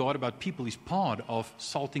 talking to God about people is part of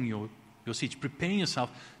salting your speech, preparing yourself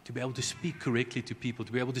to be able to speak correctly to people,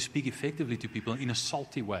 to be able to speak effectively to people in a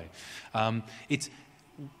salty way. It's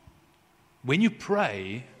when you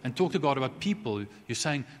pray and talk to God about people, you're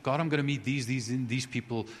saying, God, I'm going to meet these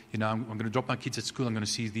people. You know, I'm going to drop my kids at school. I'm going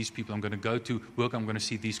to see these people. I'm going to go to work. I'm going to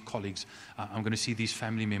see these colleagues. I'm going to see these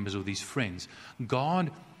family members or these friends. God,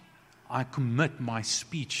 I commit my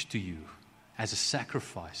speech to you as a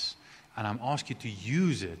sacrifice, and I'm asking you to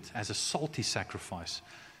use it as a salty sacrifice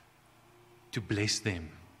to bless them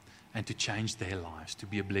and to change their lives, to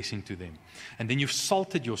be a blessing to them. And then you've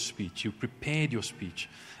salted your speech, you've prepared your speech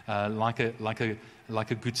like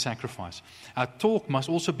a good sacrifice. Our talk must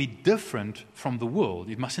also be different from the world.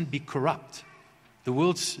 It mustn't be corrupt. The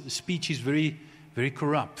world's speech is very, very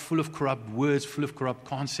corrupt, full of corrupt words, full of corrupt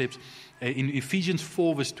concepts. In Ephesians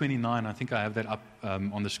 4 verse 29, I think I have that up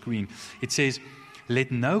on the screen, it says, let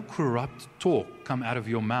no corrupt talk come out of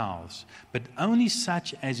your mouths, but only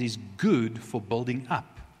such as is good for building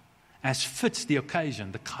up, as fits the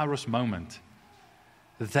occasion, the kairos moment,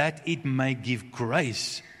 that it may give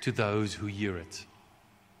grace to those who hear it.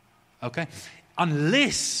 Okay?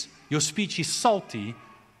 Unless your speech is salty,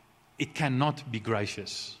 it cannot be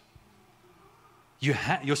gracious.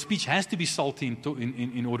 Your speech has to be salty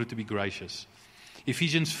in order to be gracious.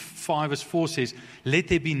 Ephesians 5 verse 4 says, let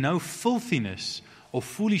there be no filthiness or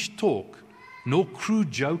foolish talk, nor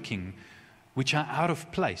crude joking, which are out of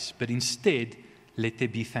place, but instead let there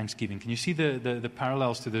be thanksgiving. Can you see the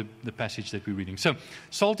parallels to the passage that we're reading? So,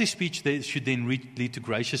 salty speech should then lead to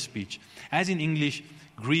gracious speech. As in English,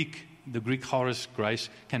 Greek, the Greek charis, grace,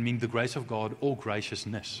 can mean the grace of God or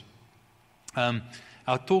graciousness.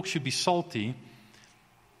 Our talk should be salty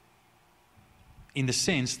in the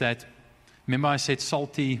sense that, remember I said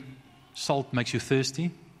salt makes you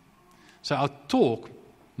thirsty? So our talk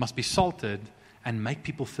must be salted and make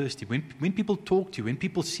people thirsty. When people talk to you, when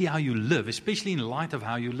people see how you live, especially in light of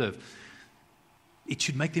how you live, it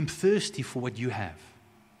should make them thirsty for what you have.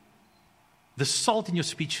 The salt in your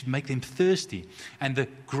speech should make them thirsty, and the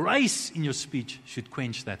grace in your speech should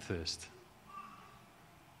quench that thirst.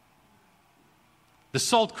 The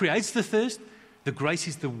salt creates the thirst. The grace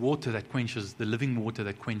is the water that quenches, the living water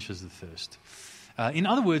that quenches the thirst. In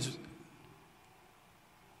other words,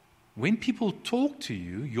 when people talk to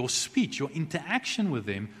you, your speech, your interaction with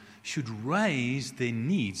them should raise their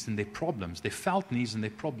needs and their problems, their felt needs and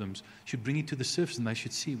their problems, should bring it to the surface, and they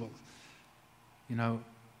should see, well, you know,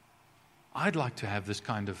 I'd like to have this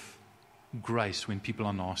kind of grace when people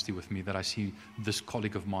are nasty with me that I see this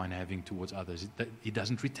colleague of mine having towards others. He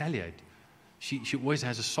doesn't retaliate. She always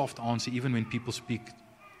has a soft answer, even when people speak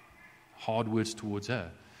hard words towards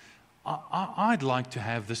her. I'd like to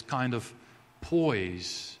have this kind of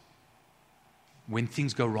poise when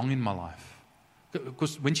things go wrong in my life.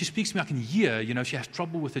 Because when she speaks to me, I can hear, you know, she has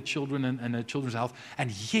trouble with her children and her children's health,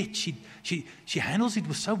 and yet she handles it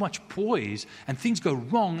with so much poise, and things go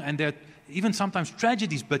wrong, and there are even sometimes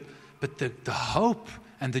tragedies, but the hope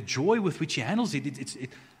and the joy with which she handles it,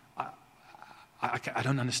 I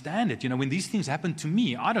don't understand it. You know, when these things happen to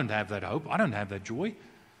me, I don't have that hope. I don't have that joy.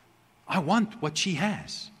 I want what she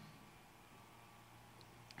has.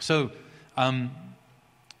 So,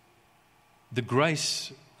 the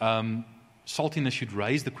grace, saltiness should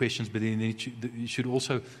raise the questions, but then it should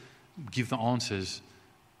also give the answers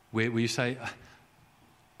where you say,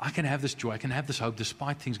 I can have this joy, I can have this hope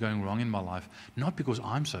despite things going wrong in my life, not because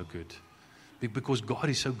I'm so good, but because God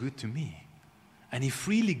is so good to me. And He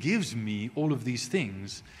freely gives me all of these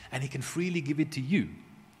things, and He can freely give it to you.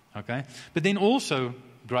 Okay? But then also,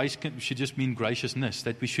 grace should just mean graciousness,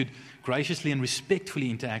 that we should graciously and respectfully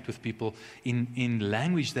interact with people in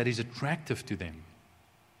language that is attractive to them.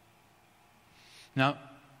 Now,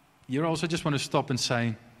 you also just want to stop and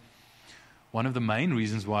say, one of the main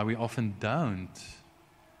reasons why we often don't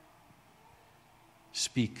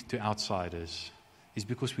speak to outsiders is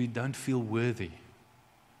because we don't feel worthy.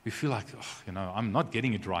 We feel like, I'm not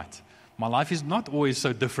getting it right. My life is not always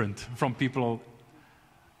so different from people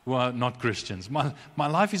who are not Christians. My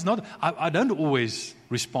life is not, I don't always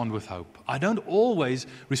respond with hope. I don't always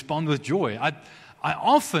respond with joy. I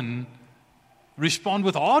often respond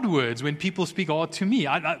with hard words when people speak hard to me.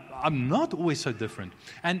 I'm not always so different.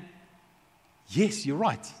 And yes, you're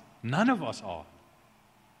right. None of us are.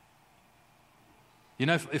 You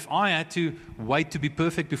know, if I had to wait to be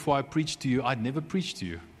perfect before I preach to you, I'd never preach to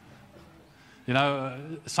you. You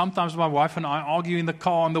know, sometimes my wife and I argue in the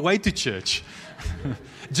car on the way to church,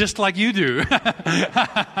 just like you do.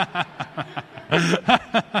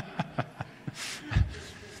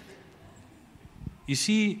 You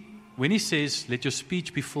see, when he says, let your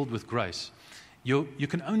speech be filled with grace, you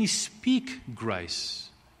can only speak grace,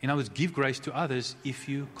 in other words, give grace to others, if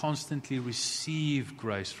you constantly receive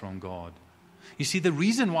grace from God. You see, the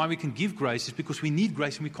reason why we can give grace is because we need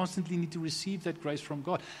grace, and we constantly need to receive that grace from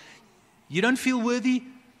God. You don't feel worthy?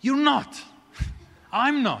 You're not.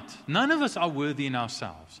 I'm not. None of us are worthy in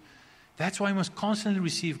ourselves. That's why we must constantly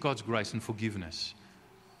receive God's grace and forgiveness.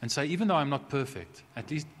 And say, even though I'm not perfect, at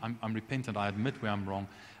least I'm repentant. I admit where I'm wrong.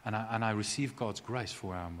 And I receive God's grace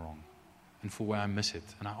for where I'm wrong. And for where I miss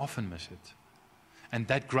it. And I often miss it. And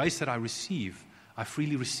that grace that I receive, I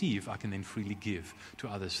freely receive, I can then freely give to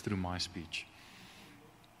others through my speech.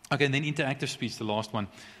 Okay, and then interactive speech, the last one.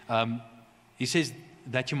 He says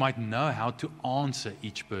that you might know how to answer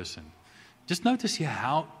each person. Just notice here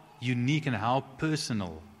how unique and how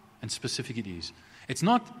personal and specific it is. It's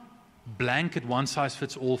not blanket,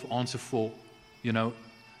 one-size-fits-all answer for,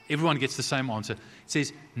 everyone gets the same answer. It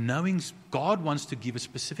says, knowing God wants to give a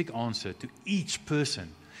specific answer to each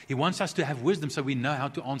person. He wants us to have wisdom so we know how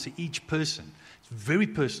to answer each person. It's very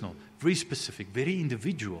personal, very specific, very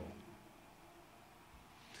individual.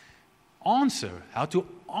 How to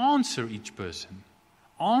answer each person.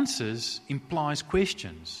 Answers implies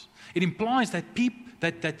questions. It implies that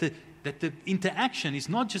the interaction is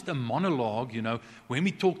not just a monologue. When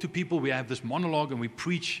we talk to people, we have this monologue and we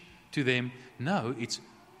preach to them. No, it's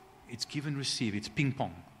give and receive. It's ping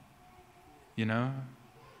pong.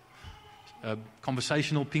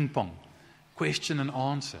 Conversational ping pong, question and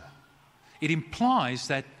answer. It implies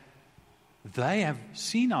that they have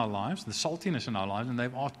seen our lives, the saltiness in our lives, and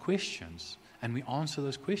they've asked questions, and we answer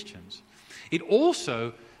those questions. It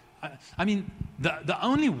also I mean, the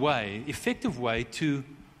only way, effective way to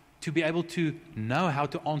be able to know how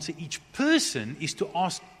to answer each person is to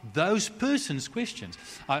ask those persons questions.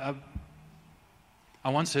 I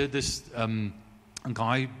once heard this a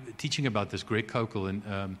guy teaching about this, Greg Kokel,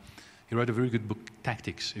 and he wrote a very good book,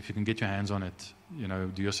 Tactics. If you can get your hands on it,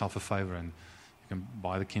 do yourself a favor and you can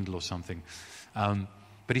buy the Kindle or something.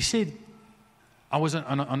 But he said, I was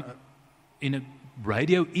in a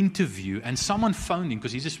radio interview, and someone phoned him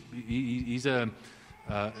because he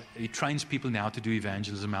trains people now to do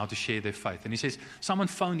evangelism, how to share their faith. And he says, someone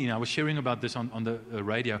phoned in. I was sharing about this on the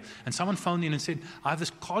radio, and someone phoned in and said, I have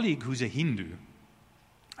this colleague who's a Hindu,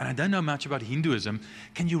 and I don't know much about Hinduism.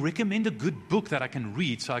 Can you recommend a good book that I can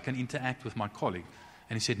read so I can interact with my colleague?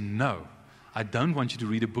 And he said, no, I don't want you to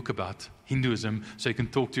read a book about Hinduism so you can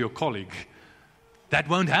talk to your colleague. That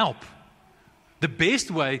won't help. The best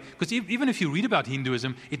way, because even if you read about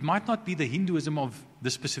Hinduism, it might not be the Hinduism of the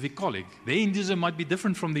specific colleague. Their Hinduism might be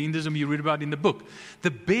different from the Hinduism you read about in the book. The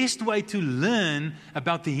best way to learn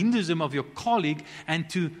about the Hinduism of your colleague and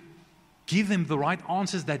to give them the right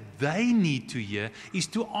answers that they need to hear is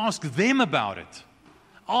to ask them about it.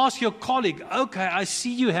 Ask your colleague, okay, I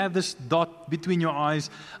see you have this dot between your eyes.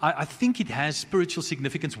 I think it has spiritual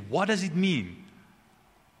significance. What does it mean?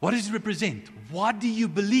 What does it represent? What do you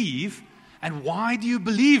believe? And why do you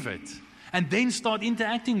believe it? And then start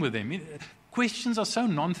interacting with them. Questions are so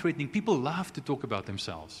non-threatening. People love to talk about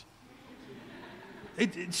themselves.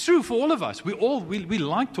 It's true for all of us. We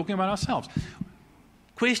like talking about ourselves.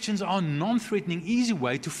 Questions are a non-threatening, easy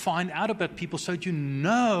way to find out about people so that you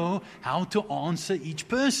know how to answer each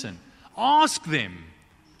person. Ask them.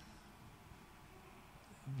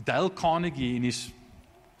 Dale Carnegie, in his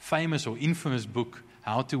famous or infamous book,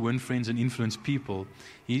 How to Win Friends and Influence People,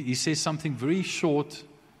 he says something very short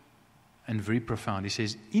and very profound. He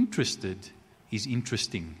says, interested is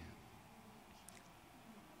interesting.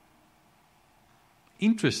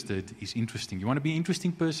 Interested is interesting. You want to be an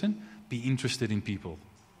interesting person? Be interested in people.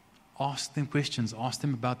 Ask them questions. Ask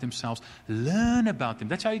them about themselves. Learn about them.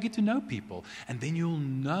 That's how you get to know people. And then you'll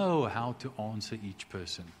know how to answer each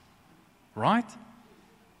person. Right?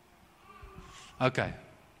 Okay.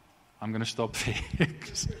 I'm going to stop there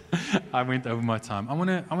because I went over my time. I want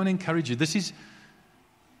to encourage you. This is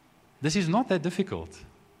not that difficult.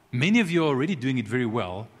 Many of you are already doing it very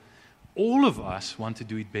well. All of us want to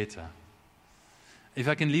do it better. If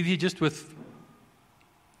I can leave you just with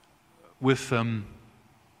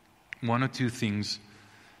one or two things.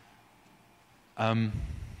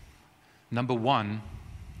 Number one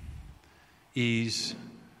is,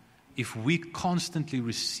 if we constantly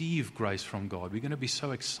receive grace from God, we're going to be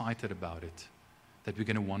so excited about it that we're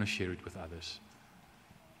going to want to share it with others.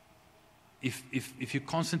 If you're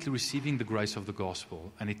constantly receiving the grace of the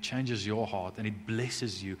gospel and it changes your heart and it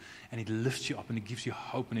blesses you and it lifts you up and it gives you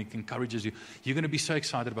hope and it encourages you, you're going to be so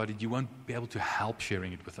excited about it you won't be able to help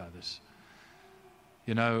sharing it with others.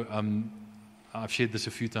 I've shared this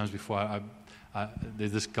a few times before.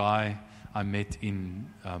 There's this guy I met in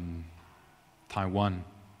Taiwan.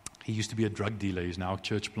 He used to be a drug dealer. He's now a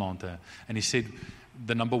church planter. And he said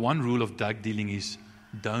the number one rule of drug dealing is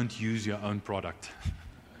don't use your own product.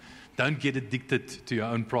 Don't get addicted to your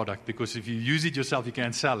own product, because if you use it yourself, you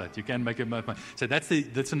can't sell it. You can't make it money. So that's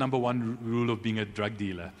the number one rule of being a drug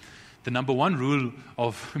dealer. The number one rule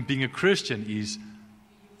of being a Christian is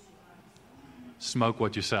smoke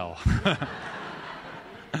what you sell.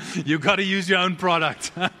 You've got to use your own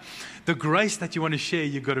product. The grace that you want to share,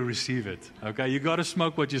 you've got to receive it. Okay? You've got to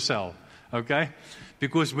smoke what you sell. Okay?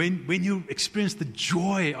 Because when you experience the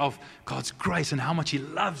joy of God's grace and how much He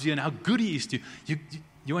loves you and how good He is to you,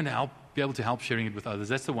 you want to be able to help sharing it with others.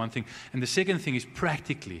 That's the one thing. And the second thing is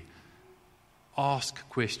practically ask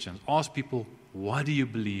questions. Ask people, what do you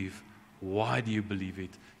believe? Why do you believe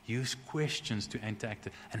it? Use questions to interact.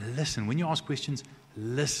 And listen. When you ask questions,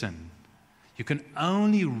 listen. You can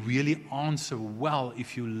only really answer well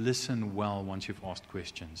if you listen well once you've asked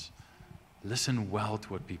questions. Listen well to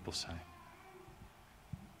what people say.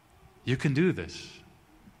 You can do this.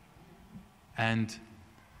 And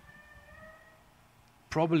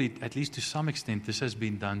probably, at least to some extent, this has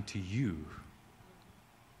been done to you.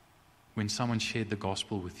 When someone shared the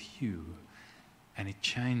gospel with you and it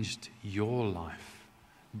changed your life,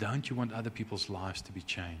 don't you want other people's lives to be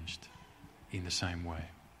changed in the same way?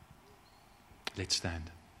 Let's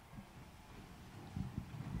stand.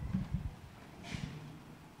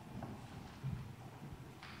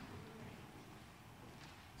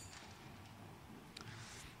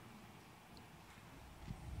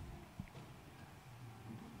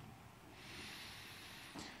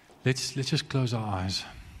 Let's just close our eyes.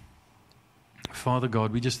 Father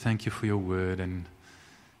God, we just thank you for your word, and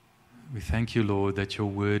we thank you, Lord, that your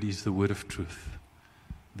word is the word of truth,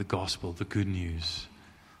 the gospel, the good news.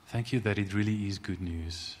 Thank you that it really is good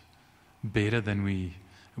news. Better than we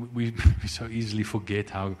so easily forget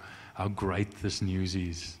how great this news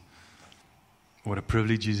is. What a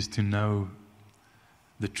privilege it is to know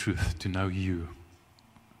the truth, to know you,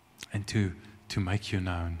 and to make you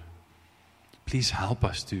known. Please help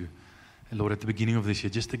us to, Lord, at the beginning of this year,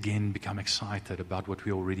 just again become excited about what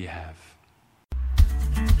we already have.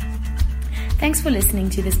 Thanks for listening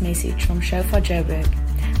to this message from Shofar Joburg.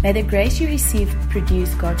 May the grace you receive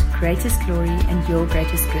produce God's greatest glory and your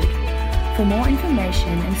greatest good. For more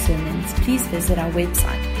information and sermons, please visit our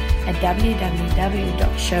website at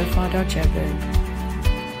www.shofar.joburg.